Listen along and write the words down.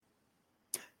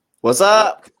What's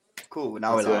up? Cool.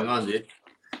 Now What's we're going live. on, dude?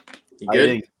 You How you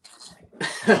good?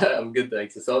 doing? I'm good,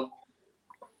 thanks. Yourself?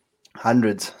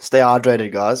 Hundreds. Stay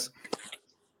hydrated, guys.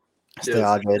 Stay Cheers.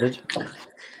 hydrated.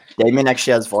 Damien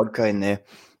actually has vodka in there.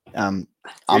 I'm Dude,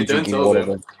 don't drinking tell water.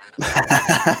 them.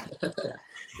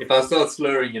 If I start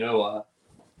slurring, you know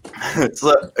why.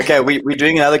 So, okay, we're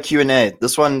doing another Q&A.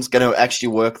 This one's going to actually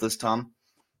work this time.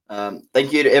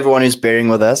 Thank you to everyone who's bearing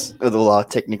with us with all our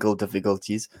technical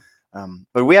difficulties.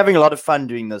 But we're having a lot of fun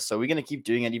doing this, so we're going to keep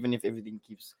doing it even if everything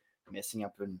keeps messing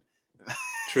up and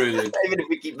True, dude. even if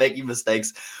we keep making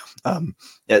mistakes. Yeah,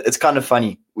 it's kind of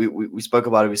funny. We spoke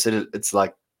about it. We said it's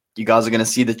like you guys are going to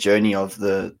see the journey of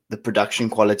the production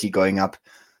quality going up.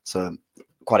 So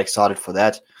quite excited for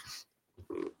that.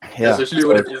 Yeah, That's actually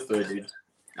what it is, though, dude.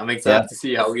 I'm excited Yeah. to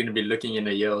see how we're going to be looking in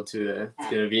a year or two. It's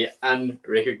going to be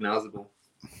unrecognizable.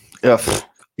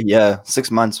 yeah,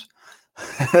 6 months.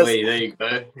 Wait, there you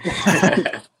go.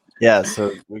 Yeah,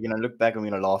 so we're gonna look back and we're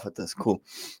gonna laugh at this. Cool.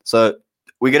 So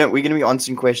we're gonna be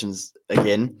answering questions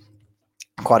again.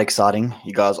 Quite exciting.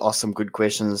 You guys asked some good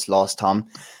questions last time.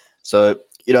 So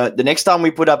the next time we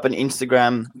put up an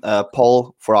Instagram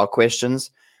poll for our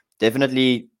questions,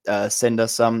 definitely send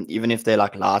us some, even if they're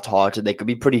like light-hearted. They could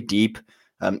be pretty deep.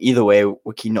 Either way,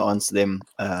 we're keen to answer them.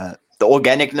 The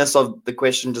organicness of the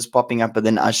question just popping up, but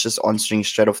then us just answering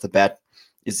straight off the bat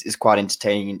is quite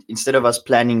entertaining. Instead of us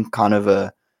planning kind of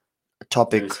a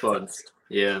topic. Response.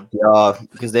 Yeah. Yeah,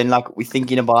 because then like we're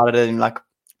thinking about it and like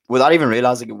without even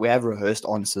realizing it, we have rehearsed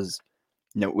answers.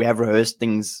 We have rehearsed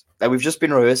things that we've just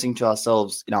been rehearsing to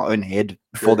ourselves in our own head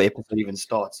before the episode even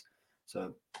starts.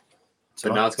 So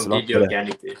But now it's completely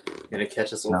organic, dude. You're going to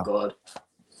catch us off guard.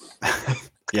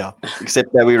 Yeah,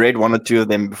 except that we read one or two of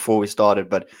them before we started,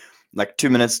 but like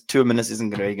 2 minutes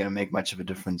isn't really going to make much of a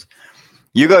difference.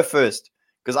 You go first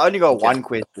because I only got one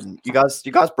question. You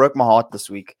guys broke my heart this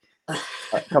week.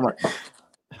 Come on.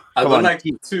 I got like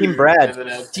two, Team Brad. and then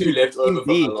I had two left over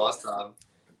from the last time.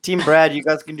 Team Brad, you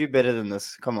guys can do better than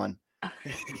this. Come on.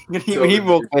 We need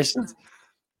more questions.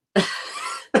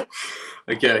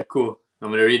 Okay, cool. I'm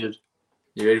going to read it.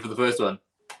 You ready for the first one?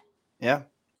 Yeah.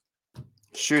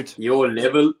 Shoot. Your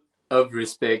level of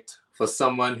respect for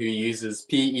someone who uses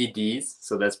PEDs,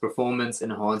 so that's performance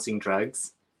enhancing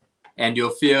drugs, and your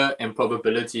fear and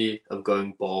probability of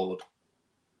going bald.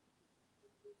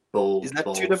 Is that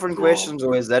two different questions,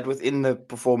 or is that within the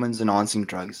performance enhancing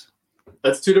drugs?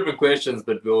 That's two different questions,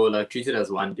 but we'll like treat it as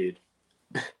one, dude.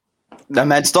 No,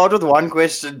 man, start with one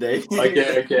question, Dave.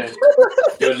 Okay.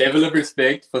 Your level of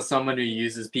respect for someone who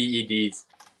uses PEDs.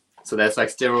 So that's like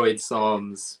steroid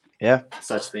SARMs. Yeah.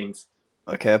 Such things.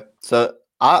 Okay. So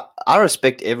I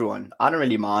respect everyone. I don't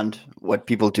really mind what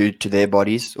people do to their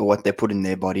bodies or what they put in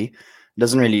their body. It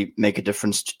doesn't really make a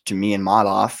difference to me in my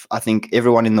life. I think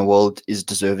everyone in the world is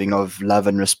deserving of love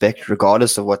and respect,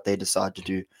 regardless of what they decide to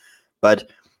do. But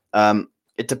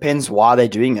it depends why they're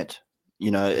doing it.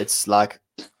 It's like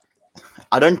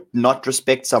I don't not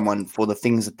respect someone for the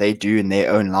things that they do in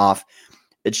their own life.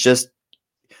 It's just,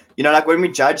 like when we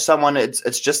judge someone,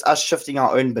 it's just us shifting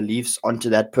our own beliefs onto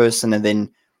that person and then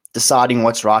deciding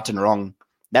what's right and wrong.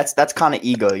 That's kind of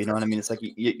ego, you know what I mean? It's like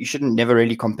you shouldn't never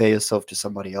really compare yourself to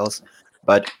somebody else.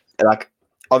 But like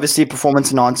obviously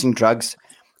performance enhancing drugs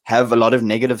have a lot of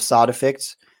negative side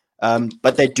effects,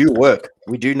 but they do work.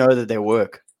 We do know that they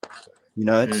work.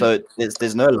 So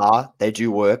there's no lie, they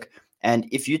do work. And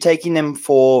if you're taking them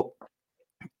for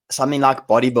something like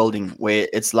bodybuilding, where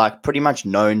it's like pretty much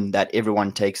known that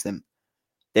everyone takes them,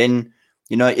 then,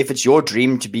 if it's your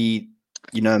dream to be,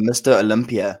 Mr.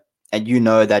 Olympia, and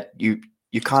that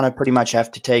you kind of pretty much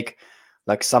have to take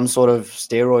like some sort of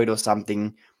steroid or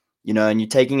something, and you're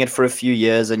taking it for a few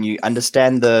years and you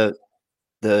understand the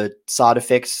side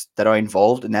effects that are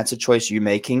involved, and that's a choice you're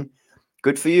making,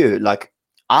 good for you. Like,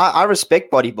 I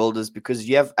respect bodybuilders because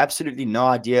you have absolutely no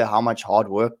idea how much hard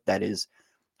work that is,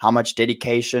 how much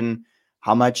dedication,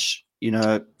 how much,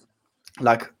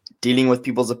 like dealing with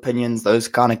people's opinions, those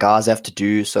kind of guys have to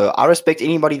do. So I respect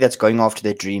anybody that's going after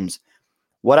their dreams.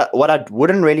 What I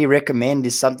wouldn't really recommend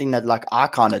is something that like I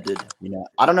kind of did.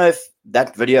 I don't know if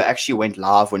that video actually went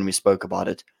live when we spoke about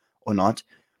it or not.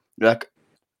 Like,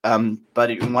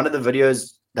 but in one of the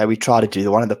videos that we try to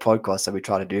do, one of the podcasts that we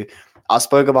try to do, I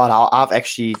spoke about how I've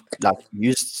actually like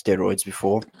used steroids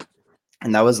before,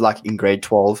 and that was like in grade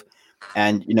 12.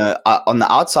 And on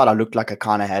the outside, I looked like I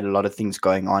kind of had a lot of things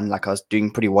going on. Like I was doing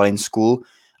pretty well in school.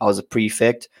 I was a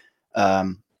prefect. I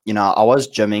was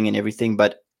gymming and everything,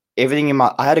 but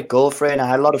I had a girlfriend. I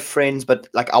had a lot of friends, but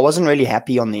like I wasn't really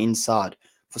happy on the inside.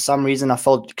 For some reason, I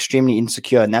felt extremely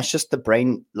insecure, and that's just the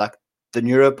brain, like the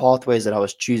neuro pathways that I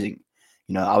was choosing.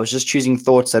 I was just choosing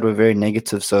thoughts that were very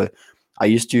negative. So I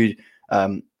used to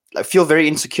like feel very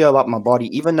insecure about my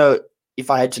body, even though if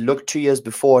I had to look 2 years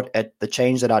before at the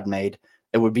change that I'd made,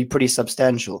 it would be pretty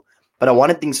substantial. But I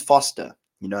wanted things faster.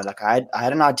 Like I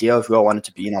had an idea of who I wanted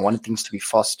to be, and I wanted things to be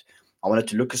fast. I wanted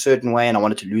to look a certain way, and I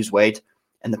wanted to lose weight.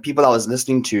 And the people I was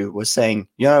listening to were saying,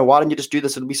 why don't you just do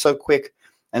this? It'll be so quick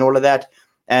and all of that.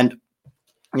 And,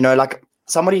 like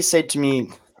somebody said to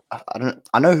me,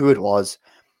 I know who it was.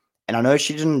 And I know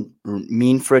she didn't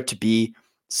mean for it to be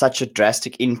such a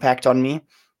drastic impact on me,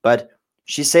 but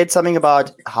she said something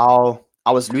about how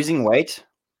I was losing weight,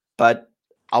 but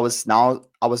I was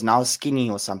now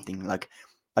skinny or something. Like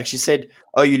she said,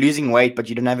 "Oh, you're losing weight, but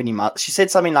you don't have any muscle." She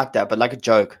said something like that, but like a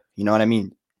joke. You know what I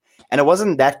mean? And it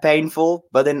wasn't that painful,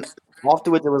 but then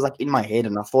afterwards it was like in my head,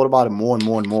 and I thought about it more and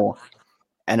more and more,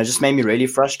 and it just made me really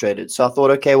frustrated. So I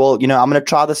thought, okay, well, I'm gonna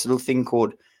try this little thing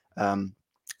called um,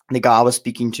 the guy I was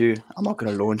speaking to. I'm not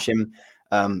gonna launch him,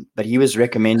 but he was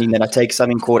recommending that I take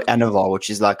something called Anavar, which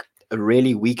is like a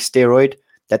really weak steroid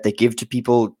that they give to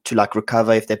people to like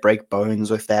recover if they break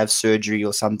bones or if they have surgery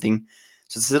or something.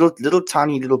 So it's a little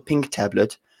tiny little pink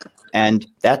tablet, and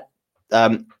that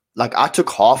like I took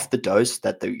half the dose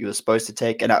that you were supposed to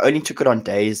take, and I only took it on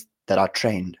days that I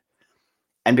trained.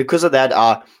 And because of that,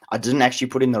 I didn't actually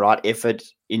put in the right effort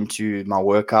into my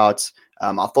workouts.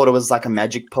 I thought it was like a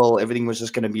magic pill. Everything was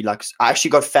just going to be like, I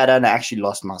actually got fatter and I actually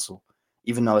lost muscle,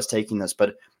 even though I was taking this.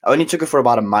 But I only took it for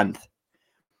about a month.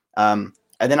 And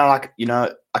then I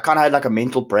kind of had like a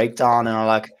mental breakdown, and I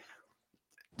like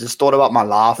just thought about my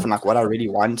life and like what I really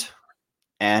want.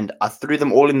 And I threw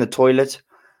them all in the toilet.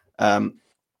 Um,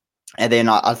 and then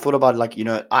I thought about like,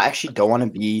 I actually don't want to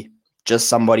be just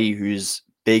somebody who's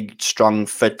big, strong,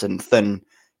 fit, and thin.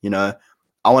 I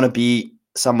want to be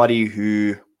somebody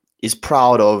who is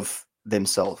proud of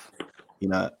themselves.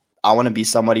 I want to be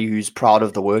somebody who's proud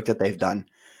of the work that they've done.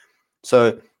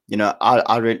 So,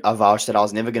 I vouched that I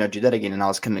was never going to do that again, and I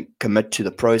was going to commit to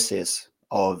the process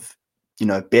of,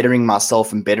 bettering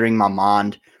myself and bettering my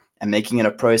mind, and making it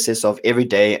a process of every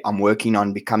day I'm working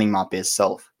on becoming my best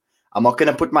self. I'm not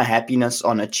going to put my happiness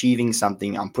on achieving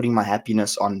something. I'm putting my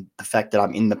happiness on the fact that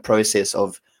I'm in the process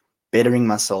of bettering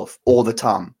myself all the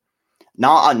time.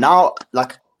 Now,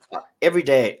 like every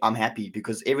day I'm happy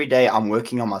because every day I'm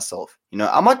working on myself.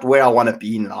 I'm not where I want to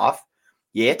be in life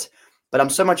yet, but I'm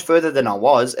so much further than I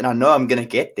was, and I know I'm going to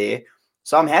get there.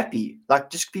 So I'm happy. Like,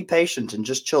 just be patient and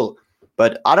just chill.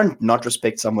 But I don't not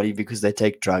respect somebody because they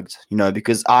take drugs,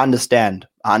 because I understand.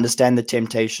 I understand the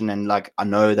temptation, and like I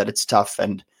know that it's tough,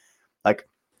 and like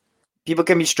people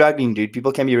can be struggling, dude.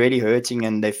 People can be really hurting,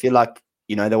 and they feel like,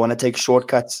 they want to take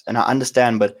shortcuts, and I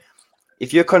understand. But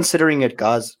if you're considering it,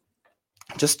 guys,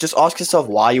 just ask yourself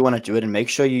why you want to do it, and make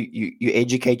sure you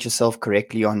educate yourself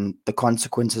correctly on the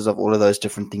consequences of all of those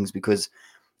different things, because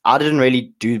I didn't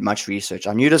really do much research.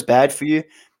 I knew it was bad for you,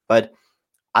 but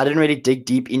I didn't really dig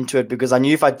deep into it because I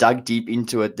knew if I dug deep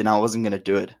into it, then I wasn't going to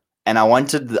do it. And I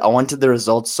wanted the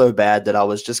results so bad that I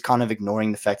was just kind of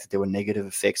ignoring the fact that there were negative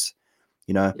effects,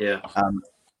 Yeah.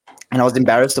 and I was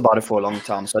embarrassed about it for a long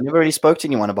time. So I never really spoke to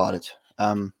anyone about it.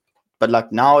 But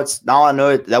like now I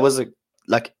know that was a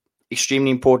like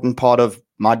extremely important part of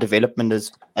my development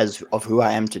as of who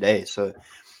I am today. So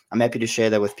I'm happy to share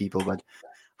that with people. But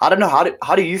I don't know,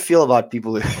 how do you feel about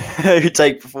people who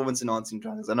take performance enhancing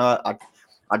drugs? I know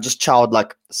I just chowed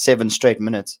like 7 straight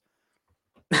minutes.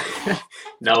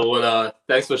 No, well,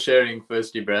 thanks for sharing.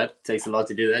 Firstly, Brad, it takes a lot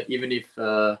to do that. Even if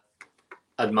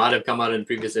it might have come out in a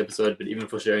previous episode, but even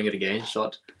for sharing it again,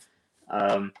 shot.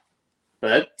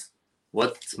 But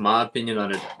what's my opinion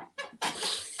on it?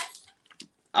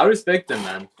 I respect them,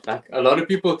 man. Like, a lot of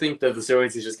people think that the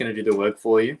steroids is just going to do the work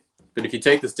for you, but if you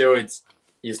take the steroids,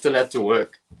 you still have to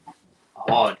work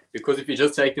hard, because if you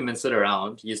just take them and sit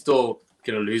around, you're still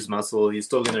going to lose muscle. You're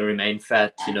still going to remain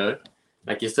fat.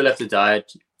 Like, you still have to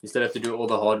diet. You still have to do all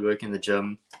the hard work in the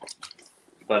gym.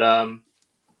 But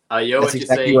I hear That's what you're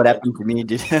exactly saying. what happened to me,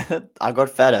 dude. I got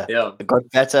fatter. Yeah, I got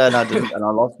fatter, and I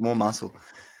lost more muscle.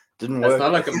 Didn't that's work.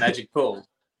 not like a magic pill.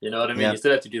 You know what I mean? Yeah. You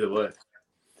still have to do the work.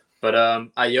 But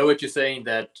I hear what you're saying,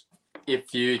 that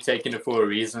if you're taking it for a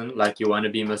reason, like you want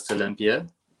to be Mr. Olympia,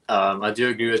 I do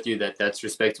agree with you that that's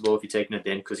respectable if you're taking it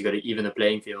then, because you got to even the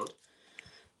playing field.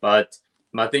 But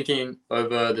my thinking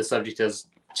over the subject has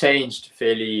changed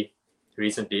fairly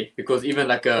recently, because even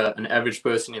like an average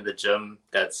person in the gym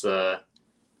that's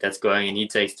going and he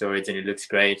takes steroids and he looks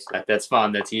great, like that's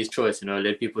fine, that's his choice.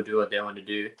 Let people do what they want to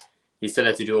do. He still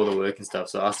has to do all the work and stuff,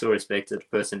 so I still respect it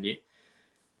personally.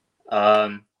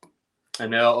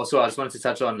 And also I just wanted to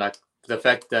touch on like the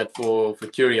fact that for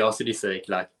curiosity's sake,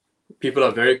 like people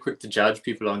are very quick to judge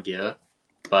people on gear,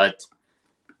 but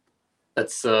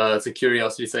it's a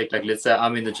curiosity sake. Like, let's say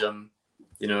I'm in the gym,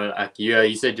 like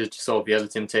you said yourself, you have the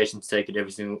temptation to take it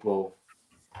every single. Well,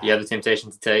 you have the temptation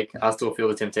to take. I still feel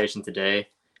the temptation today.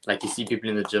 Like, you see people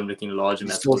in the gym looking large and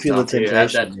You massive still all the feel the time. So you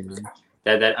have temptation.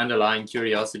 that underlying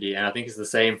curiosity, and I think it's the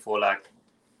same for like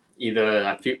either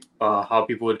like how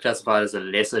people would classify it as a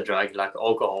lesser drug, like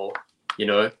alcohol.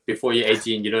 Before you're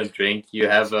 18, you don't drink. You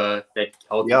have that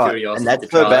healthy Yeah, and curiosity to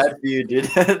that's so try. bad for you,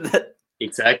 dude.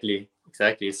 Exactly.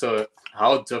 So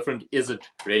how different is it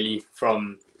really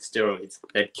from steroids?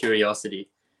 That curiosity,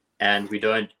 and we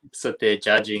don't sit there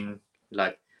judging,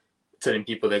 like telling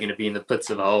people they're going to be in the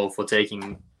pits of hell for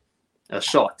taking a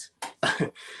shot.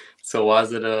 So why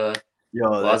is it Yo,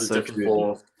 why that's is it so different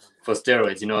true. for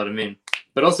steroids? You know what I mean?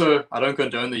 But also, I don't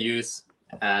condone the use,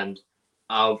 and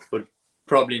I would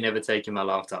probably never take in my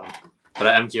lifetime. But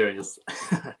I am curious.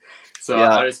 So Yeah,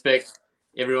 I respect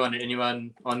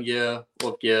anyone on gear,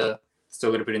 off gear,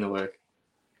 still got to put in the work.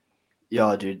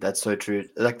 yeah, dude, that's so true.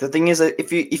 Like the thing is that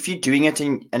if you're doing it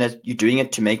you're doing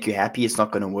it to make you happy, it's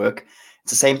not going to work.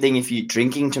 It's the same thing if you're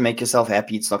drinking to make yourself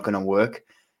happy, it's not going to work.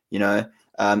 You know,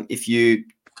 if you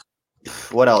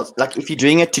what else? Like if you're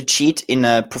doing it to cheat in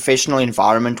a professional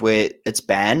environment where it's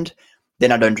banned,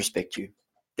 then I don't respect you.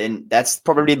 Then that's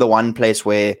probably the one place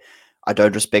where I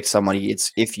don't respect somebody.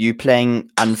 It's if you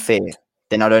playing unfair,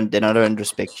 then I don't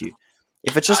respect you.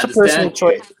 If it's I just a personal understand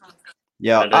choice, you, but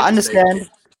yeah, I I don't respect you. understand,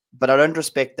 but I don't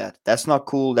respect that. That's not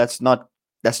cool. That's not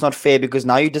fair because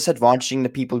now you're disadvantaging the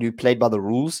people who played by the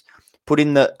rules, put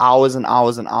in the hours and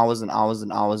hours and hours and hours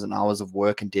and hours and hours of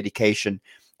work and dedication,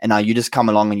 and now you just come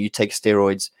along and you take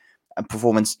steroids and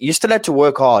performance. You still had to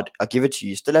work hard. I give it to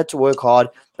you. You still had to work hard,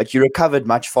 but you recovered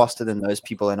much faster than those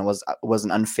people, and it was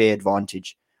an unfair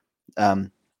advantage.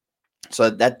 Um, so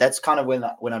that's kind of when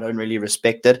I don't really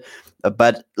respect it.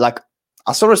 But like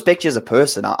I still respect you as a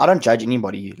person. I don't judge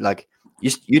anybody. Like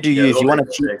you do Yeah, you. If all you want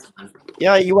that to cheat, respect, man.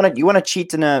 yeah, you want to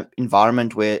cheat in an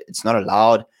environment where it's not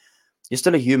allowed. You're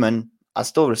still a human. I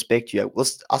still respect you.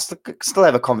 I still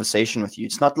have a conversation with you.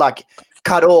 It's not like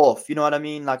cut off. You know what I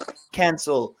mean? Like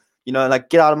cancel. Like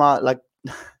get out of my like.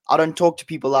 I don't talk to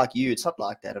people like you. It's not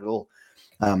like that at all.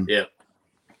 Um, Yeah.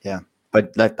 yeah,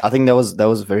 but like I think that was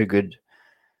a very good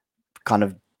kind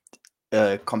of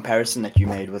comparison that you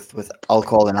made with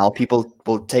alcohol and how people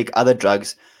will take other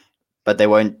drugs, but they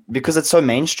won't because it's so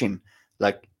mainstream.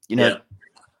 Like Yeah.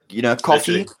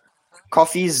 coffee. Literally.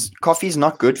 Coffee's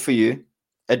not good for you.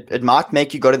 It might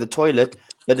make you go to the toilet,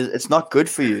 but it's not good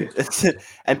for you.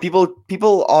 And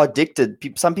people are addicted.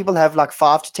 Some people have like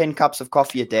 5 to 10 cups of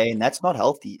coffee a day, and that's not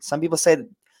healthy. Some people say that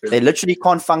they literally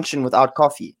can't function without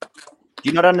coffee. Do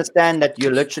you not understand that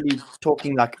you're literally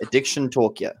talking like addiction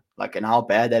talk here, like and how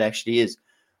bad that actually is?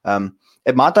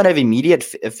 It might not have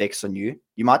immediate effects on you.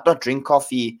 You might not drink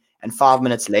coffee, and 5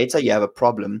 minutes later you have a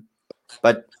problem,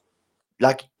 but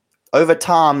like over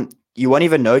time you won't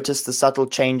even notice the subtle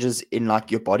changes in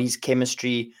like your body's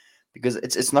chemistry because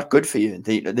it's not good for you.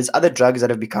 There's other drugs that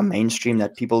have become mainstream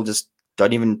that people just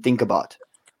don't even think about.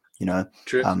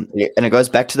 True. And it goes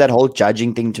back to that whole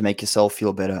judging thing to make yourself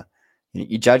feel better.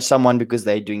 You judge someone because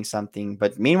they're doing something,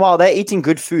 but meanwhile they're eating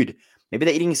good food. Maybe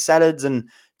they're eating salads and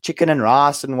chicken and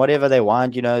rice and whatever they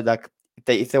want. Like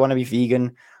if they want to be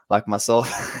vegan like myself,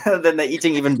 then they're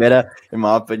eating even better, in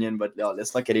my opinion. But yeah,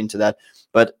 let's not get into that.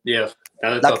 But Yeah.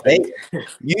 Another like topic.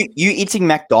 you eating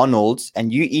McDonald's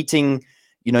and you eating,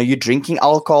 you're drinking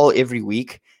alcohol every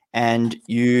week, and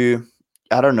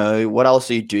I don't know what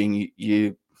else are you doing.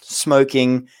 You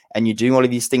smoking and you're doing all of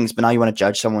these things, but now you want to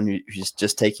judge someone who's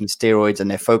just taking steroids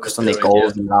and they're focused on their Steroid, yeah.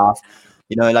 goals in life.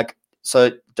 Like so,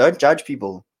 don't judge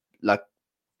people. Like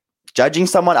judging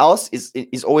someone else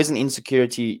is always an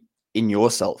insecurity in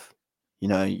yourself.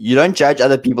 You don't judge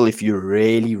other people if you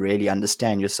really, really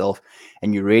understand yourself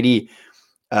and you really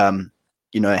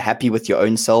happy with your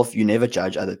own self. You never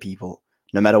judge other people,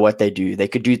 no matter what they do. They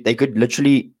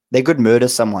could murder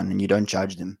someone and you don't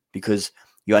judge them because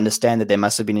you understand that they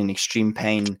must have been in extreme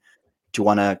pain to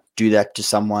want to do that to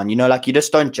someone. Like you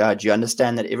just don't judge. You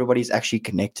understand that everybody's actually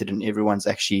connected and everyone's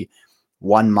actually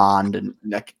one mind. And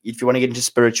like, if you want to get into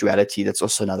spirituality, that's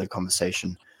also another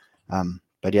conversation.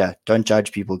 But yeah, don't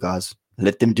judge people, guys.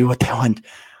 Let them do what they want.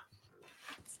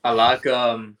 I like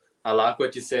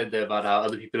what you said there about how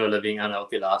other people are living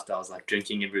unhealthy lifestyles, like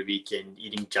drinking every weekend,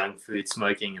 eating junk food,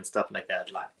 smoking, and stuff like that.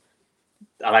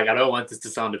 I don't want this to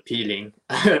sound appealing.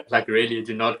 Like, really,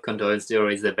 do not condone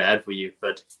steroids; they're bad for you.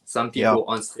 But some Yeah. people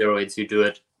on steroids who do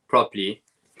it properly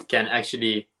can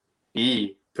actually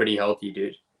be pretty healthy,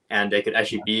 dude. And they could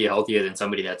actually be healthier than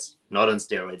somebody that's not on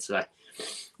steroids. Like,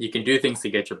 you can do things to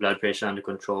get your blood pressure under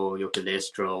control, your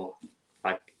cholesterol,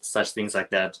 like such things like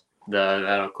that. That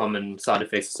are common side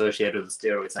effects associated with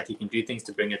steroids. Like you can do things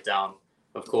to bring it down,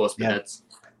 of course, but that's,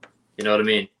 you know what I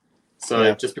mean?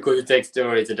 So just because you take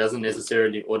steroids, it doesn't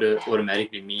necessarily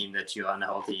automatically mean that you're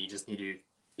unhealthy. You just need to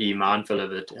be mindful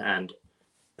of it and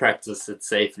practice it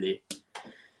safely.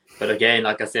 But again,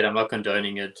 like I said, I'm not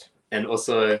condoning it. And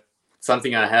also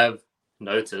something I have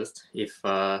noticed, if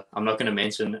I'm not going to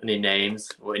mention any names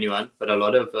or anyone, but a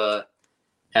lot of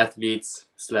athletes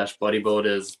 /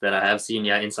 bodybuilders that I have seen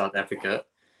here in South Africa,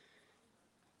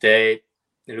 they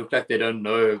look like they don't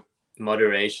know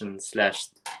moderation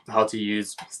 / how to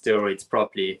use steroids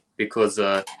properly, because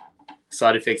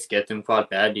side effects get them quite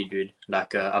badly, dude.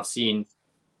 Like I've seen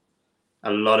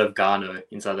a lot of Gano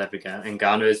in South Africa, and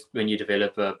Gano is when you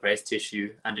develop a breast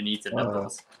tissue underneath the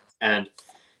nipples, and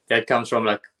that comes from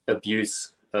like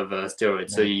abuse of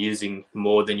steroids. So you're using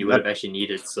more than you would have actually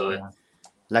needed. So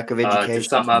lack of education. To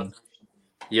sum up,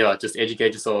 just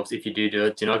educate yourselves. If you do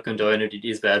it, do not condone it. It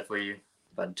is bad for you.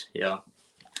 But no,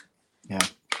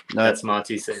 that's my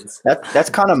 2 cents. That's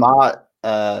kind of my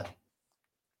I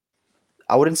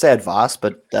wouldn't say advice,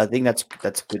 but I think that's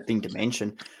a good thing to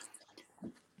mention.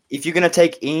 If you're gonna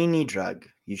take any drug,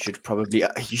 you should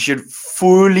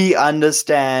fully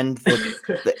understand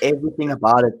the everything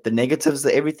about it, the negatives,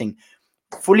 the everything.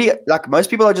 Fully, like most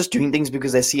people are just doing things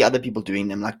because they see other people doing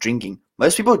them, like drinking.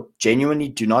 Most people genuinely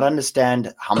do not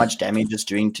understand how much damage it's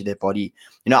doing to their body.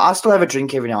 I still have a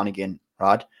drink every now and again,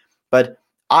 right? But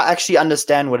I actually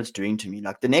understand what it's doing to me.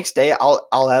 Like the next day,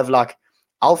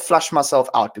 I'll flush myself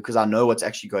out because I know what's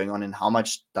actually going on and how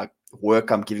much like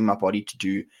work I'm giving my body to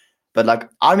do. But like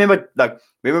I remember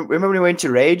when we went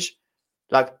to Rage,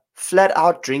 like flat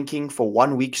out drinking for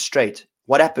 1 week straight.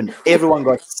 What happened? Everyone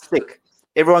got sick.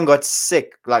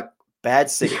 Like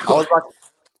bad sick.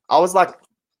 I was like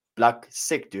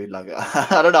sick, dude. Like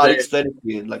I don't know how to explain it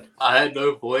to you. Like I had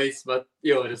no voice, but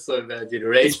it is so bad, dude.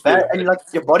 Rage, it's bad, and like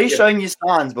your body's showing you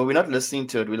signs, but we're not listening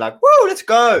to it. We're like, woo, let's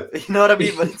go. You know what I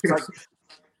mean? But it's like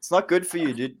it's not good for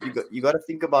you, dude. You got to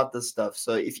think about this stuff.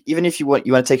 So even if you want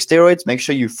to take steroids, make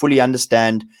sure you fully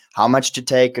understand how much to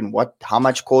take and how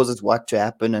much causes what to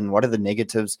happen and what are the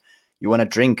negatives. You want to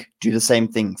drink, do the same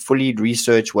thing. Fully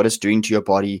research what it's doing to your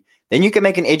body. Then you can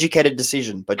make an educated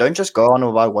decision. But don't just go on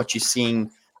about what you're seeing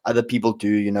other people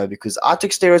do, because I took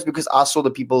steroids because I saw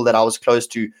the people that I was close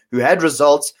to who had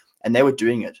results and they were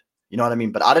doing it. You know what I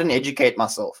mean? But I didn't educate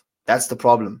myself. That's the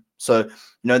problem. So,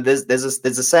 there's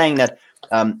a saying that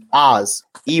R's,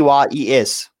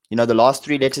 EYES, the last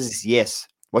 3 letters is yes.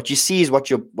 What you see is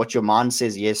what your mind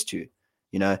says yes to.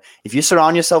 If you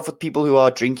surround yourself with people who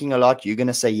are drinking a lot, you're going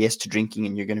to say yes to drinking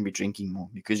and you're going to be drinking more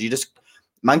because you just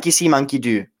monkey see, monkey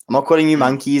do. I'm not calling you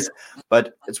monkeys,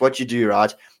 but it's what you do,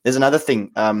 right? There's another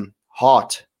thing,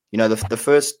 heart, the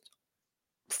first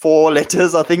 4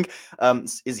 letters, I think,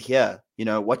 is here.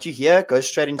 What you hear goes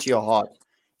straight into your heart.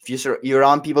 If you're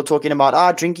around people talking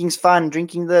about, drinking's fun,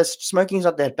 drinking this, smoking's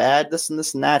not that bad, this and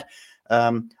this and that.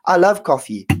 I love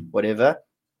coffee, whatever.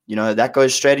 That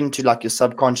goes straight into like your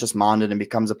subconscious mind and it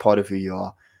becomes a part of who you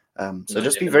are. So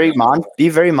just be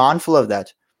very mindful of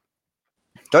that.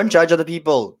 Don't judge other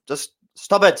people. Just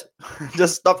stop it.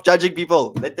 Just stop judging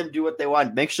people. Let them do what they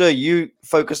want. Make sure you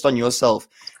focused on yourself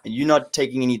and you're not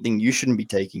taking anything you shouldn't be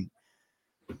taking.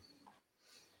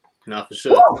 No, for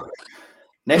sure. Whoa.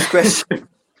 Next question.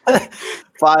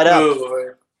 Fire it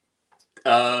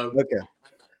up. Okay.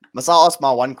 Must I ask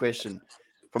my one question?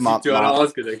 From my, do you want to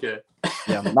ask it? Okay.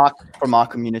 Yeah, from our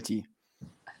community.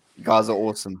 You guys are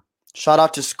awesome. Shout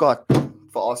out to Scott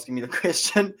for asking me the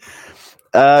question.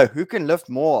 Who can lift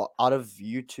more out of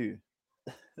you two?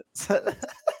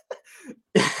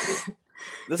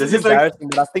 This is embarrassing,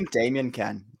 but I think Damien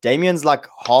can. Damien's like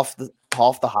half the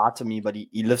height of me, but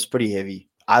he lifts pretty heavy.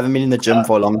 I haven't been in the gym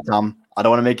for a long time. I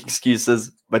don't want to make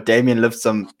excuses, but Damien lifts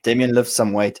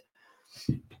some weight.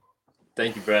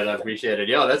 Thank you, Brad. I appreciate it.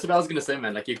 Yeah, that's what I was gonna say,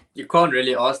 man. Like you can't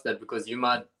really ask that because you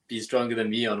might be stronger than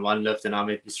me on one lift and I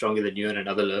might be stronger than you on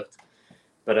another lift.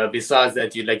 But besides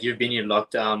that, you've been in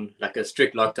lockdown, like a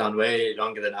strict lockdown, way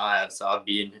longer than I have. So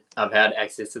I've had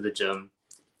access to the gym,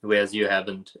 whereas you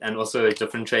haven't, and also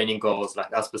different training goals.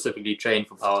 Like I specifically train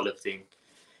for powerlifting,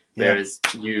 whereas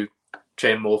you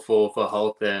train more for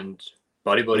health and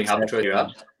bodybuilding, hypertrophy.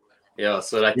 Right? Yeah.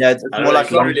 So it's more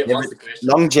like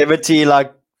longevity,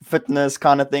 like fitness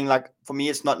kind of thing. Like for me,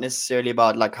 it's not necessarily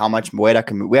about like how much weight I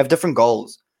can move. We have different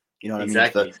goals. You know what I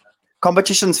mean? So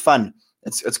competition's fun.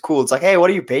 It's cool. It's like, hey,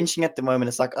 what are you benching at the moment?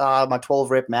 It's like, my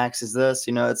 12 rep max is this.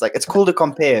 It's like, it's cool to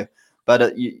compare,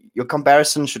 but your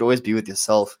comparison should always be with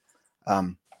yourself.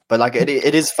 But like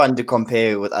it is fun to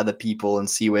compare with other people and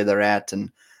see where they're at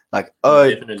and like,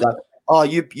 oh,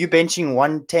 you benching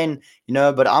 110,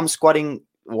 but I'm squatting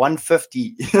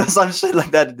 150, some shit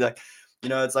like that. Like,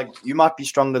 it's like you might be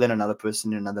stronger than another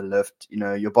person in another lift.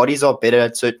 Your bodies are better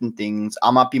at certain things.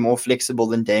 I might be more flexible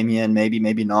than Damien,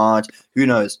 maybe not. Who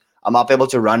knows? I might be able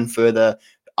to run further.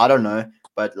 I don't know.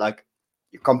 But like,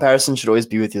 your comparison should always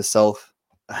be with yourself.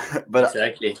 But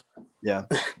exactly. Yeah.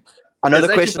 I know It's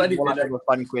the question funny, is more like a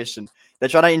funny question. They're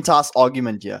trying to entice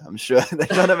argument here. I'm sure they're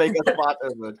trying to make us fight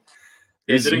over it.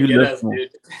 They didn't get us,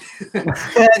 dude.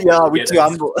 Yeah, we're too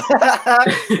humble.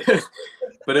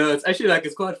 But it's actually like,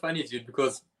 it's quite funny, dude,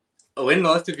 because when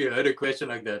last have you heard a question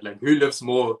like that? Like, who lifts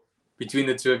more between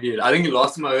the two of you? I think the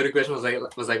last time I heard a question was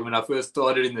like when I first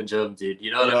started in the gym, dude.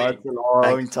 You know what I mean? It's a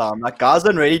long time. Like, guys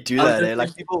don't really do that. just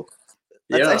Like, people.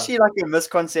 That's actually like a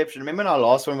misconception. Remember in our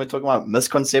last one we were talking about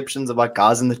misconceptions about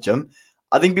guys in the gym?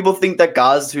 I think people think that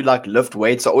guys who like lift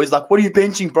weights are always like, "What are you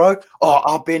benching, bro?" "Oh,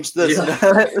 I'll bench this."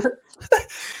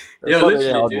 Yeah,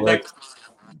 literally, dude. Like,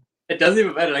 it doesn't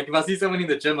even matter. Like, if I see someone in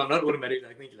the gym, I'm not automatically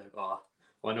like thinking like, "Oh,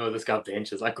 I know this guy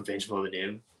benches. I could bench more than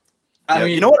him." I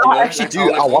mean, you know what I actually do?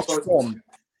 like, I watch form.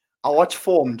 I watch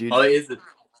form, dude. Oh, is it?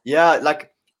 Yeah,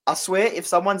 like I swear, if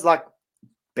someone's like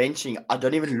benching, I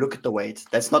don't even look at the weight.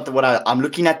 That's not what I'm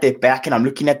looking at their back, and I'm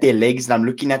looking at their legs, and I'm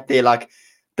looking at their like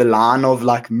the line of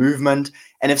like movement.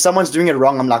 And if someone's doing it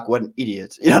wrong, I'm like, what an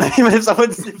idiot. You know what I mean? If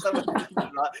someone's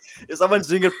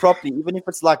doing it properly, even if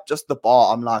it's like just the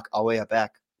bar, I'm like, I'll wear her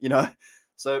back,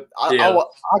 So I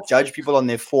judge people on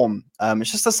their form.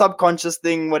 It's just a subconscious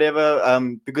thing, whatever.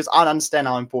 Because I understand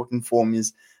how important form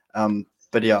is.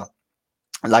 But yeah,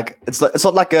 like it's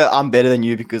not like I'm better than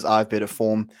you because I have better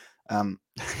form.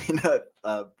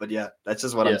 But yeah, that's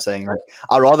just what I'm saying. Like,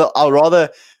 I'll rather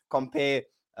compare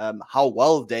how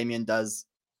well Damien does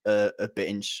a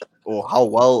bench or how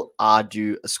well I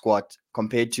do a squat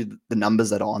compared to the numbers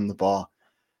that are on the bar.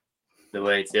 The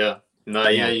weights, yeah. No,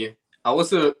 yeah. I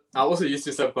also used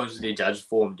to subconsciously judge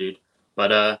form, dude.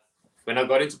 But when I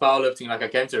got into powerlifting, like I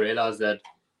came to realize that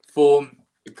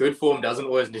good form doesn't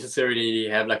always necessarily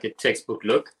have like a textbook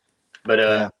look.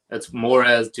 But it's more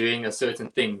as doing a certain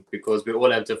thing because we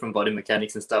all have different body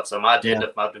mechanics and stuff. So my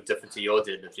deadlift might look different to your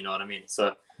deadlift, you know what I mean?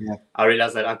 So I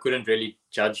realized that I couldn't really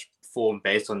judge form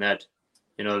based on that,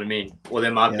 you know what I mean? Or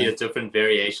there might be a different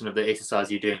variation of the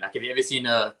exercise you're doing. Like, have you ever seen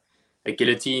a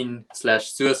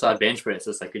guillotine/suicide bench press?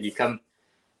 It's like when you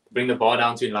bring the bar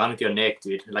down to in line with your neck,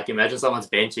 dude. Like, imagine someone's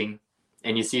benching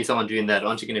and you see someone doing that.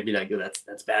 Aren't you going to be like, oh,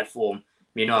 that's bad form?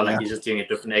 Like you're just doing a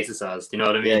different exercise. You know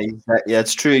what I mean? Yeah,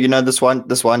 it's true. This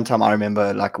one time I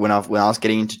remember, like when I was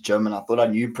getting into gym and I thought I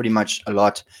knew pretty much a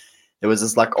lot. There was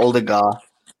this like older guy,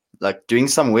 like doing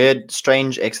some weird,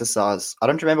 strange exercise. I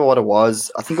don't remember what it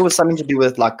was. I think it was something to do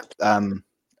with like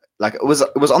it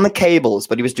was on the cables,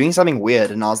 but he was doing something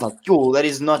weird, and I was like, yo, that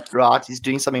is not right. He's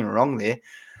doing something wrong there.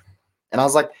 And I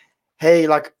was like, hey,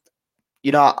 like,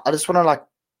 I just want to like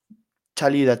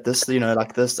tell you that this,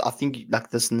 like this, I think like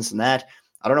this and this and that.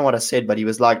 I don't know what I said, but he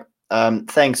was like,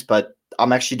 thanks, but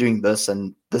I'm actually doing this,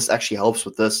 and this actually helps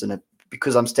with this, and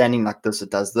because I'm standing like this, it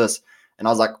does this. And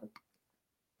I was like,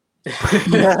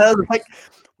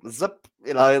 zip,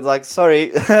 like, sorry,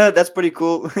 that's pretty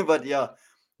cool. But yeah,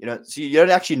 so you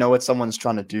don't actually know what someone's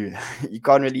trying to do. You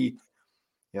can't really,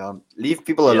 leave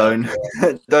people alone.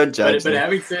 Don't judge. But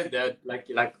having said that, like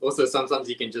also sometimes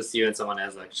you can just see when someone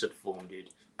has like shit form,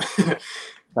 dude.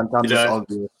 Sometimes it's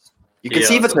obvious. You can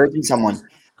see if it's hurting someone.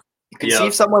 You can see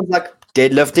if someone's like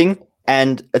deadlifting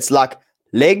and it's like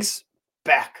legs,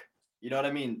 back. You know what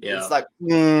I mean? Yeah. It's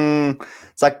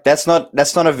like that's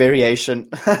not a variation.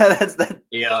 That's that.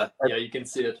 Yeah, you can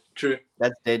see it. True.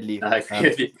 That's deadly.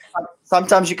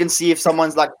 Sometimes you can see if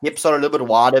someone's like hips are a little bit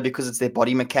wider because it's their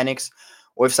body mechanics,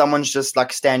 or if someone's just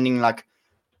like standing like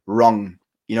wrong.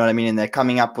 You know what I mean? And they're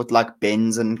coming up with like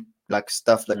bends and like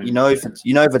stuff that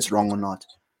if it's wrong or not.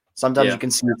 Sometimes you can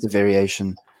see it's a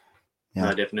variation. Yeah,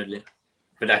 no, definitely.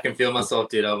 But I can feel myself,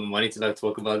 dude. I'm wanting to like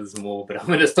talk about this more, but I'm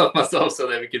gonna stop myself so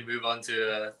that we can move on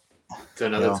to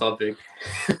another topic.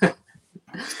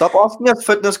 Stop asking us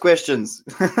fitness questions.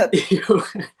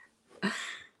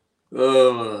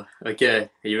 Oh, okay.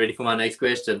 Are you ready for my next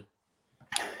question?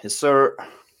 Yes, sir.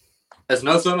 It's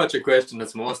not so much a question;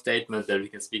 it's more a statement that we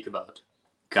can speak about.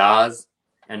 Guys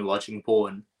and watching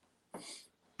porn.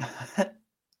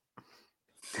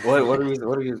 What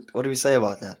do we say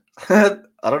about that?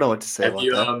 I don't know what to say about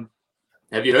that.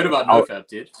 Have you heard about NoFap,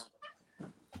 dude?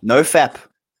 NoFap.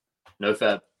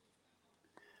 NoFap.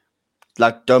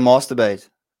 Like, don't masturbate.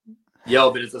 Yeah,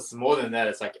 but it's more than that.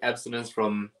 It's like abstinence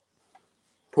from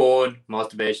porn,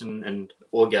 masturbation, and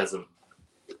orgasm.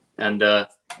 And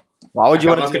why would you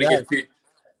want to do that?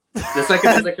 There's like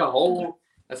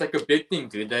a That's like a big thing,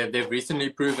 dude. They've recently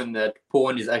proven that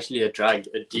porn is actually a drug.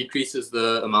 It decreases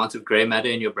the amount of gray matter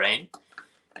in your brain,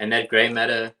 and that gray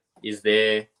matter is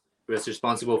there. It's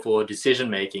responsible for decision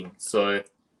making. So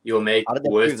you'll make How did they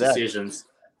worse prove that? decisions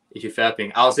if you're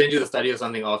fapping. I'll send you the study or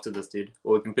something after this, dude,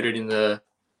 or we can put it in the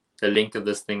link of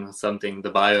this thing or something,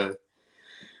 the bio.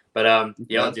 But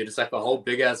yeah, dude, it's like a whole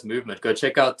big ass movement. Go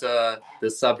check out the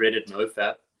subreddit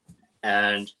NoFap,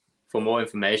 and for more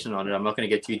information on it, I'm not going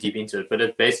to get too deep into it, but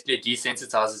it basically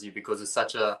desensitizes you because it's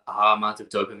such a high amount of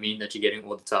dopamine that you're getting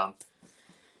all the time,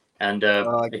 and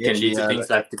it can lead to things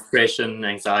like depression,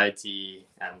 anxiety,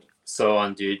 and so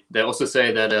on, dude. They also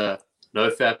say that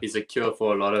NoFap is a cure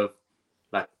for a lot of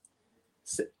like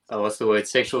what's the word,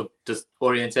 sexual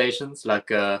disorientations,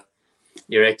 like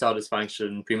erectile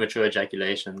dysfunction, premature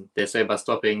ejaculation. They say by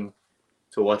stopping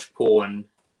to watch porn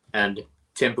and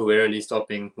temporarily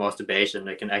stopping masturbation,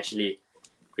 they can actually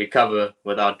recover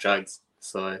without drugs.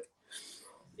 So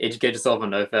educate yourself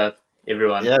on NoFap,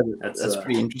 everyone. Yeah, that's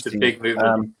pretty interesting. It's a big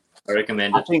movement. I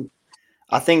recommend it.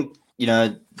 I think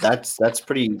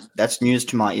that's news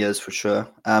to my ears for sure.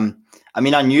 I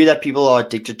mean, I knew that people are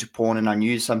addicted to porn, and I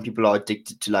knew some people are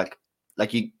addicted to like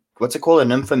what's it called, a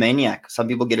nymphomaniac. Some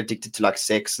people get addicted to like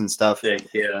sex and stuff.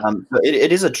 Yeah. But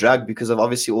it is a drug because of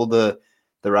obviously all the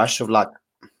rush of like,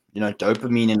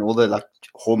 dopamine and all the like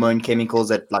hormone chemicals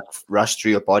that like rush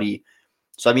through your body.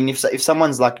 So I mean, if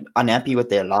someone's like unhappy with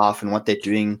their life and what they're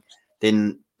doing,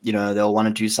 then they'll want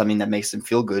to do something that makes them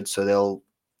feel good. So they'll,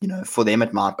 for them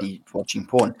it might be watching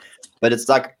porn. But it's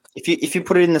like if you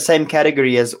put it in the same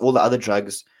category as all the other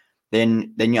drugs,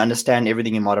 then you understand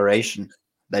everything in moderation.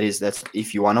 That's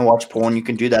if you want to watch porn, you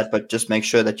can do that, but just make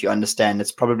sure that you understand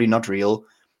it's probably not real.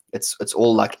 It's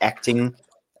all like acting.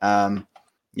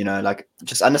 Like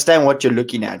just understand what you're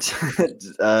looking at.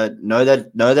 Know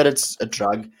that it's a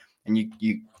drug, and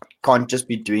you can't just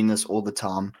be doing this all the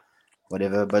time,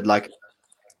 whatever. But like,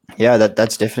 yeah,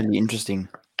 that's definitely interesting.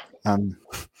 I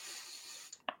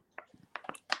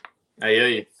hear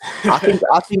you. I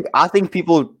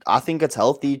think it's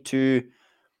healthy to,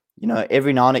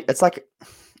 every now and again. It's like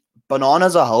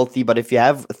bananas are healthy, but if you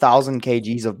have 1,000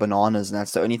 kgs of bananas and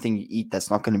that's the only thing you eat, that's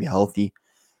not going to be healthy.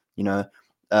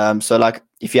 So like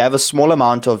if you have a small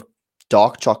amount of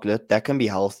dark chocolate, that can be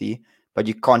healthy, but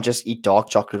you can't just eat dark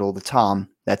chocolate all the time.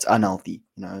 That's unhealthy,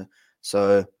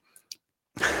 So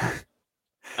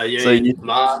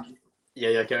carry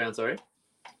on, sorry.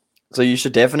 So you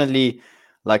should definitely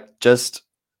like just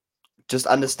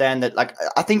understand that, like,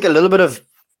 I think a little bit of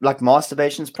like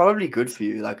masturbation is probably good for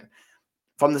you. Like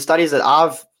from the studies that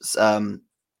I've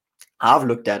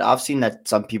looked at, I've seen that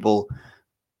some people,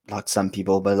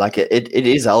 but like it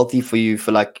is healthy for you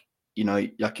for like,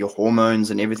 like your hormones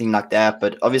and everything like that.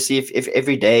 But obviously if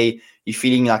every day you're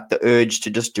feeling like the urge to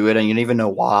just do it and you don't even know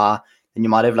why, then you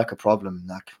might have like a problem.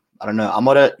 Like, I don't know.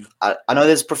 I know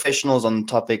there's professionals on the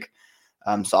topic.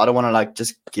 So I don't want to like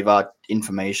just give out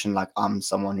information like I'm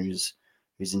someone who's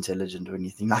intelligent or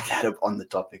anything like that on the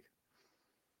topic.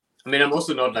 I mean, I'm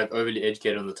also not like overly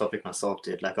educated on the topic myself,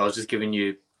 dude. Like I was just giving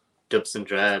you dips and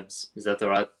drabs. Is that the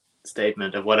right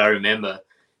statement of what I remember?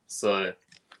 So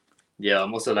yeah,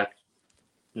 I'm also like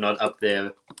not up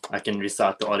there. I can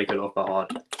recite the article off by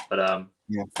heart, but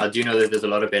I do know that there's a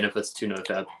lot of benefits to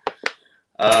NoFap.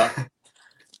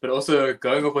 But also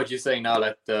going off what you're saying now,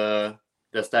 like the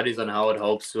studies on how it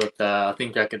helps with, I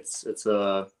think like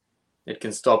it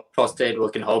can stop prostate, or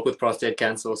it can help with prostate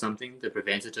cancer or something, the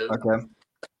preventative. Okay.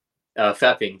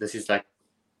 Fapping, this is like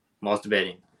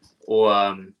masturbating,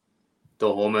 or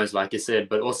the hormones, like you said,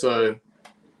 but also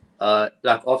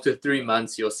like after 3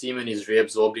 months, your semen is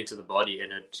reabsorbed into the body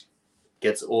and it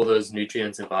gets all those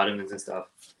nutrients and vitamins and stuff.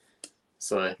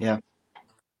 So yeah,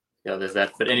 there's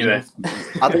that. But anyway,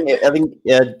 I think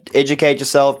educate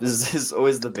yourself is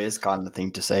always the best kind of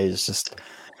thing to say. Is just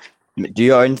do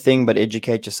your own thing, but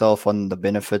educate yourself on the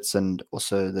benefits and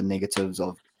also the negatives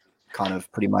of kind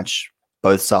of pretty much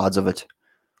both sides of it.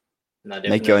 No,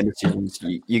 make your own decisions.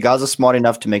 You guys are smart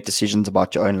enough to make decisions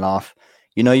about your own life.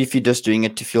 If you're just doing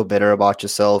it to feel better about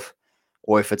yourself,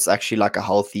 or if it's actually like a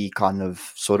healthy kind of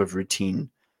sort of routine.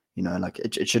 Like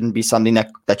it shouldn't be something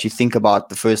that you think about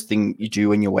the first thing you do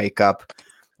when you wake up,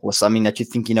 or something that you're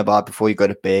thinking about before you go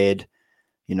to bed.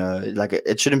 Like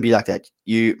it shouldn't be like that.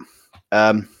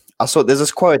 I saw there's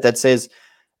this quote that says,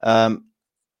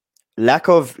 lack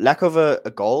of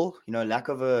a goal, lack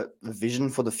of a vision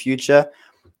for the future.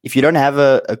 If you don't have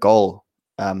a goal,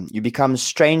 you become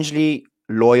strangely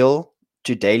loyal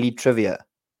to daily trivia.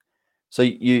 So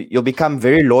you'll become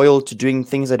very loyal to doing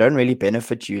things that don't really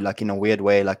benefit you, like in a weird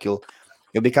way. Like you'll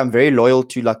become very loyal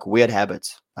to like weird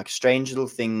habits, like strange little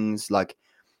things. Like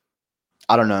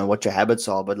I don't know what your habits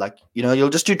are, but like, you'll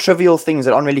just do trivial things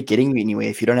that aren't really getting you anywhere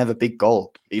if you don't have a big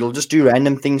goal. You'll just do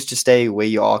random things to stay where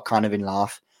you are kind of in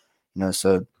life,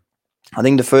 so I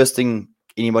think the first thing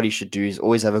anybody should do is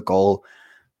always have a goal.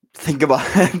 Think about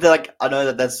like, I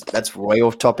know that's way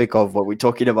off topic of what we're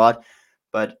talking about,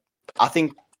 but I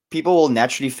think people will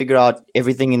naturally figure out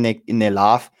everything in their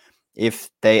life if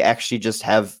they actually just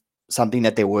have something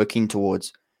that they're working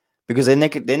towards, because then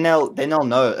they'll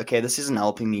know, okay, this isn't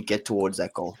helping me get towards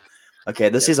that goal. Okay,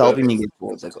 this Yeah, is helping me perfect. get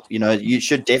towards that goal. You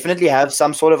should definitely have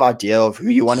some sort of idea of who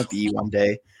you want to be one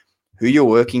day, who you're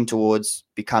working towards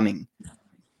becoming.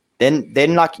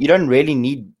 Then like, you don't really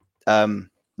need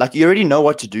like, you already know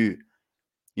what to do.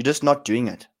 You're just not doing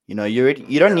it. You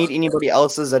don't need anybody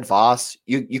else's advice.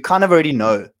 You kind of already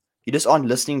know. You just aren't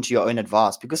listening to your own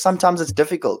advice, because sometimes it's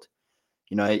difficult.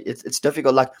 It's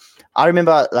difficult. Like, I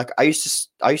remember, like, I used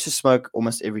to smoke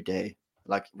almost every day,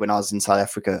 like when I was in South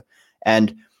Africa,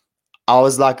 and I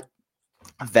was like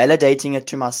validating it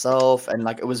to myself, and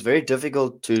like, it was very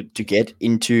difficult to get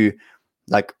into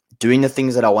like doing the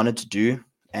things that I wanted to do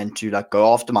and to like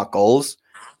go after my goals,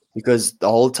 because the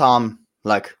whole time,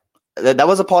 like, that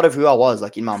was a part of who I was,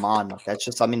 like, in my mind. Like, that's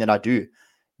just something that I do,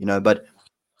 but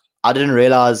I didn't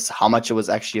realize how much it was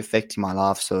actually affecting my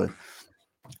life. So,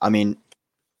 I mean,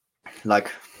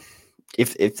 like,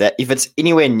 if it's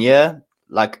anywhere near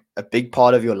like a big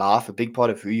part of your life, a big part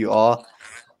of who you are,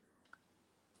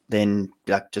 then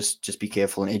like, just be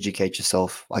careful and educate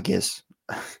yourself, I guess.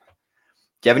 Do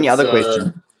you have any It's other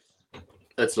questions?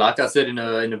 it's like I said in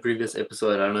a previous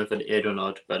episode. I don't know if it aired or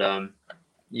not, but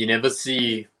you never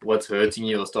see what's hurting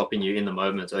you or stopping you in the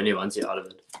moment. Only once you're out of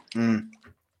it. Mm,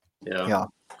 Yeah. yeah,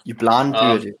 you're blind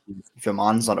to it Um. if your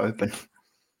mind's not open.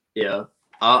 Yeah.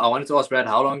 I wanted to ask Brad,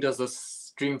 how long does this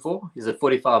stream for? Is it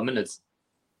 45 minutes?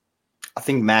 I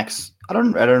think max. I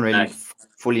don't really Max.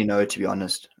 fully know, to be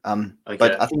honest. Okay.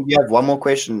 But I think you have one more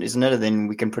question, isn't it? And then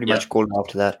we can pretty Yeah. much call it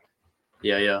after that.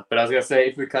 Yeah. But I was gonna say,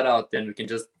 if we cut out, then we can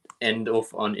just end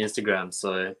off on Instagram.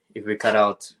 So if we cut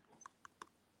out,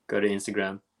 go to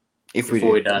Instagram If we before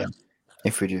do, we're done. yeah.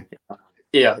 If we do,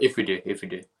 Yeah, if we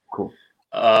do. cool.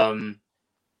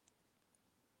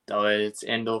 Let's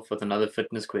end off with another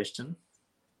fitness question.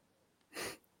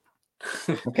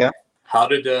 Okay. How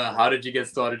did you get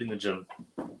started in the gym?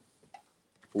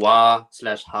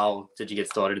 Why/how did you get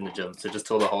started in the gym? So just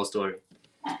tell the whole story.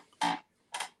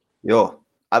 Yo,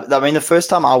 I mean, the first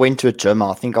time I went to a gym,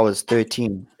 I think I was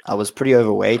 13. I was pretty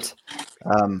overweight,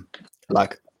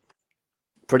 like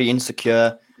pretty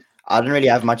insecure. I didn't really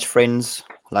have much friends,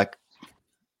 like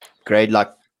grade,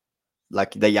 like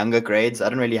the younger grades. I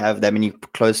didn't really have that many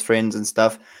close friends and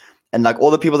stuff. And like,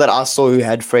 all the people that I saw who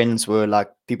had friends were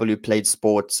like people who played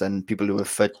sports and people who were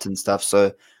fit and stuff.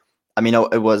 So, I mean,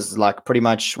 it was like pretty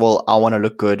much, well, I want to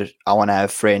look good. I want to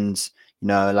have friends,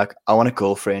 like I want a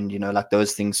girlfriend, like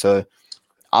those things. So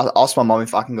I asked my mom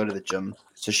if I can go to the gym.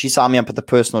 So she signed me up with a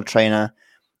personal trainer.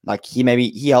 Like,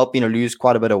 he helped me to lose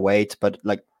quite a bit of weight, but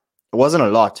like, it wasn't a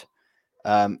lot.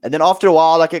 And then after a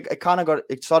while, like,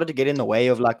 it started to get in the way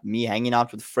of like me hanging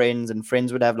out with friends, and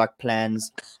friends would have like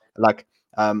plans, like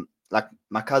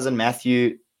my cousin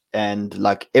Matthew and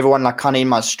like everyone like kind of in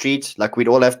my street, like we'd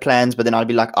all have plans, but then I'd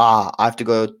be like, I have to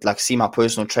go like see my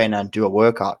personal trainer and do a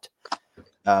workout.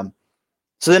 So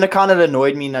then it kind of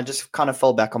annoyed me, and I just kind of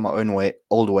fell back on my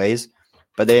old ways.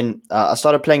 But then I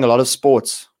started playing a lot of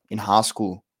sports in high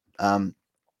school.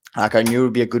 Like, I knew it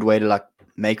would be a good way to like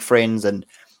make friends, and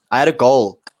I had a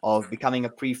goal of becoming a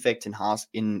prefect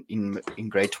in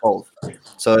grade 12.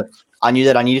 So I knew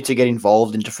that I needed to get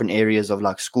involved in different areas of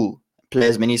like school, play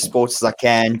as many sports as I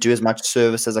can, do as much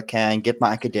service as I can, get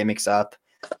my academics up.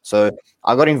 So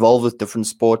I got involved with different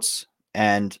sports,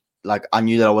 and like, I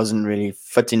knew that I wasn't really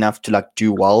fit enough to like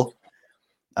do well.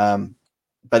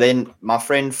 But then my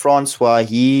friend Francois,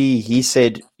 he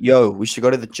said, "Yo, we should go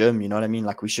to the gym." You know what I mean?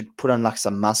 Like, we should put on like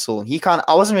some muscle. And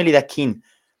I wasn't really that keen.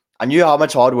 I knew how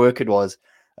much hard work it was,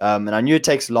 and I knew it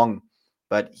takes long.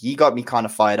 But he got me kind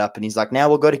of fired up, and he's like, "Now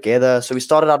we'll go together." So we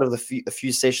started out with a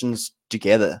few sessions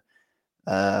together.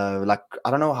 Like,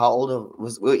 I don't know how old I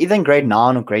was. We were either in grade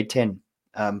 9 or grade 10.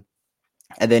 And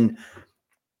then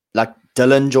like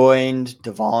Dylan joined,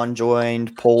 Devon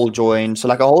joined, Paul joined. So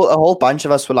like a whole bunch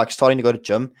of us were like starting to go to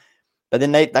gym. But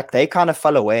then they kind of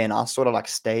fell away, and I sort of like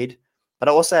stayed. But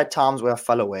I also had times where I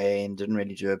fell away and didn't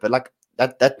really do it. But like,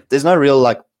 that there's no real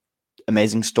like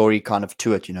amazing story kind of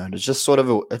to it, It's just sort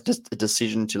of just a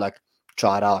decision to like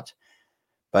try it out.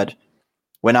 But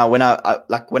when I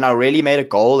really made a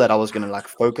goal that I was gonna like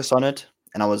focus on it,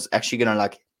 and I was actually gonna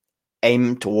like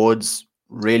aim towards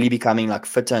really becoming like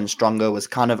fitter and stronger, was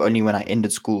kind of only when I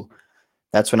ended school.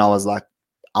 That's when I was like,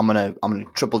 I'm gonna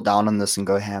triple down on this and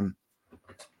go ham.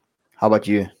 How about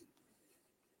you?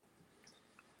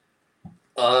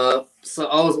 So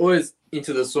I was always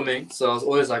into the swimming, so I was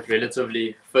always like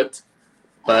relatively fit.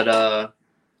 But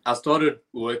I started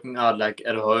working out like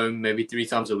at home maybe 3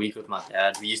 times a week with my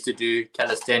dad. We used to do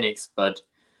calisthenics, but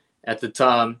at the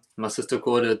time my sister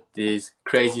called it these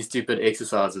crazy stupid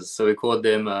exercises. So we called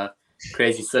them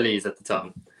crazy sillies at the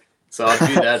time. So I'd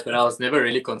do that, but I was never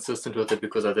really consistent with it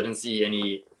because I didn't see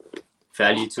any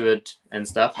value to it and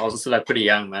stuff. I was also like pretty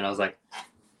young, man. I was like,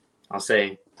 I'll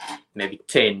say maybe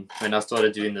 10 when I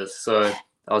started doing this. So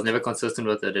I was never consistent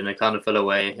with it and it kind of fell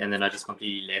away and then I just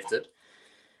completely left it.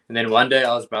 And then one day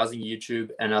I was browsing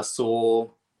YouTube and I saw,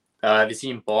 have you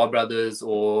seen Bar Brothers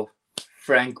or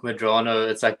Frank Medrano?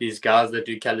 It's like these guys that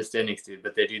do calisthenics, dude,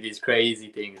 but they do these crazy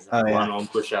things, like one-arm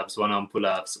push-ups, one-arm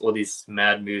pull-ups, all these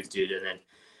mad moves, dude. And then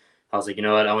I was like, you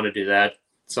know what, I want to do that.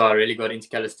 So I really got into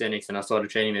calisthenics and I started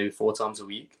training maybe 4 times a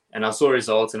week. And I saw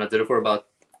results and I did it for about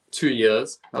 2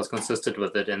 years. I was consistent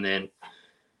with it. And then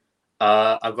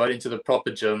I got into the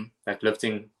proper gym, like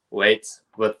lifting weights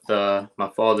with my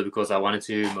father because I wanted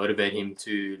to motivate him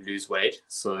to lose weight.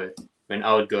 So when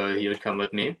I would go, he would come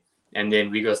with me. And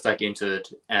then we got stuck into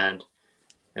it. And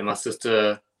my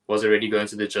sister was already going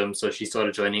to the gym, so she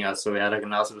started joining us. So we had like a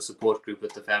nice little support group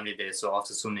with the family there. So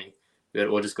after swimming, we would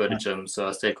all just go to gym. So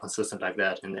I stayed consistent like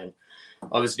that. And then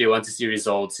obviously once you see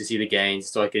results, you see the gains,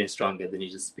 start getting stronger, then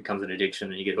it just becomes an addiction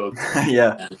and you get hooked.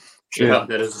 Yeah. Yeah,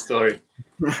 that is the story.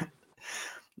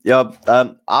 Yeah,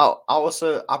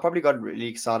 I probably got really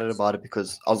excited about it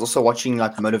because I was also watching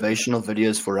like motivational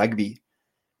videos for rugby.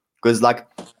 Because like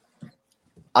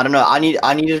I don't know, I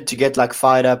needed to get like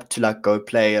fired up to like go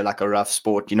play like a rough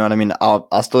sport. You know what I mean?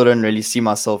 I still don't really see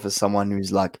myself as someone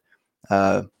who's like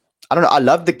I don't know, I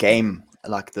love the game,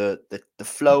 like the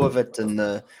flow of it and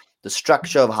the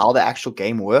structure of how the actual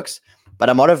game works. But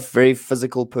I'm not a very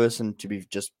physical person, to be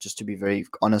just to be very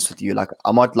honest with you. Like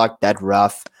I'm not like that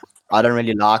rough. I don't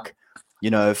really like,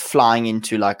 flying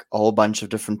into like a whole bunch of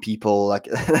different people. Like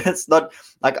it's not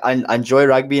like I enjoy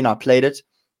rugby and I played it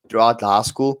throughout the high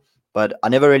school, but I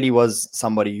never really was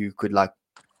somebody who could like,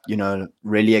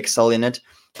 really excel in it.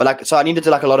 But like, so I needed to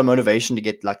like a lot of motivation to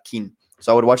get like keen.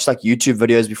 So I would watch like YouTube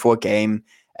videos before a game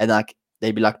and like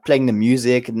they'd be like playing the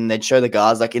music and they'd show the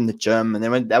guys like in the gym and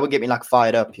then that would get me like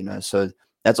fired up, So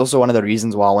that's also one of the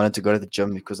reasons why I wanted to go to the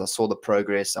gym because I saw the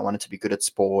progress. I wanted to be good at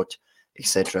sport,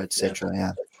 etc.,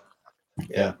 etc.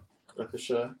 Yeah, for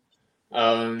sure.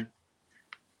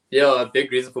 Yeah, a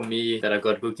big reason for me that I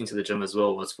got hooked into the gym as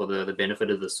well was for the benefit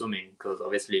of the swimming because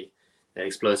obviously that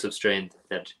explosive strength,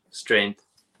 that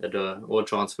all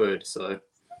transferred. So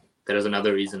that is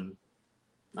another reason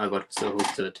I got so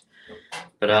hooked to it.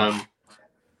 But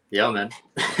yeah, man.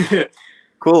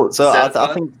 Cool. So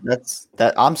I think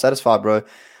that I'm satisfied, bro.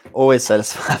 Always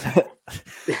satisfied.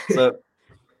 So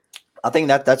I think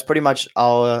that's pretty much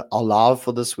our live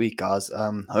for this week, guys.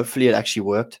 Hopefully it actually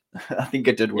worked. I think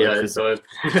it did work. Yeah, so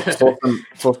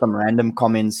saw some random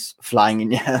comments flying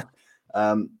in here.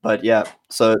 But yeah,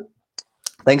 so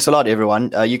thanks a lot,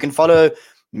 everyone. You can follow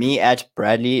me at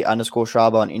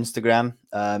Bradley_Schreiber on Instagram.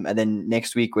 And then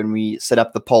next week when we set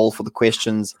up the poll for the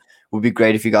questions, it would be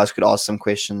great if you guys could ask some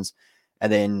questions.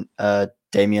 And then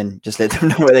Damien, just let them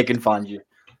know where they can find you.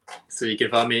 So you can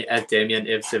find me at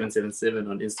DamienF777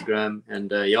 on Instagram.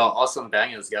 And yeah, awesome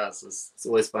bangers, guys. It's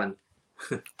always fun.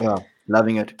 Yeah,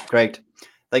 loving it. Great.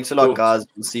 Thanks a lot, guys.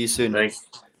 We'll see you soon. Thanks.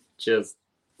 Cheers.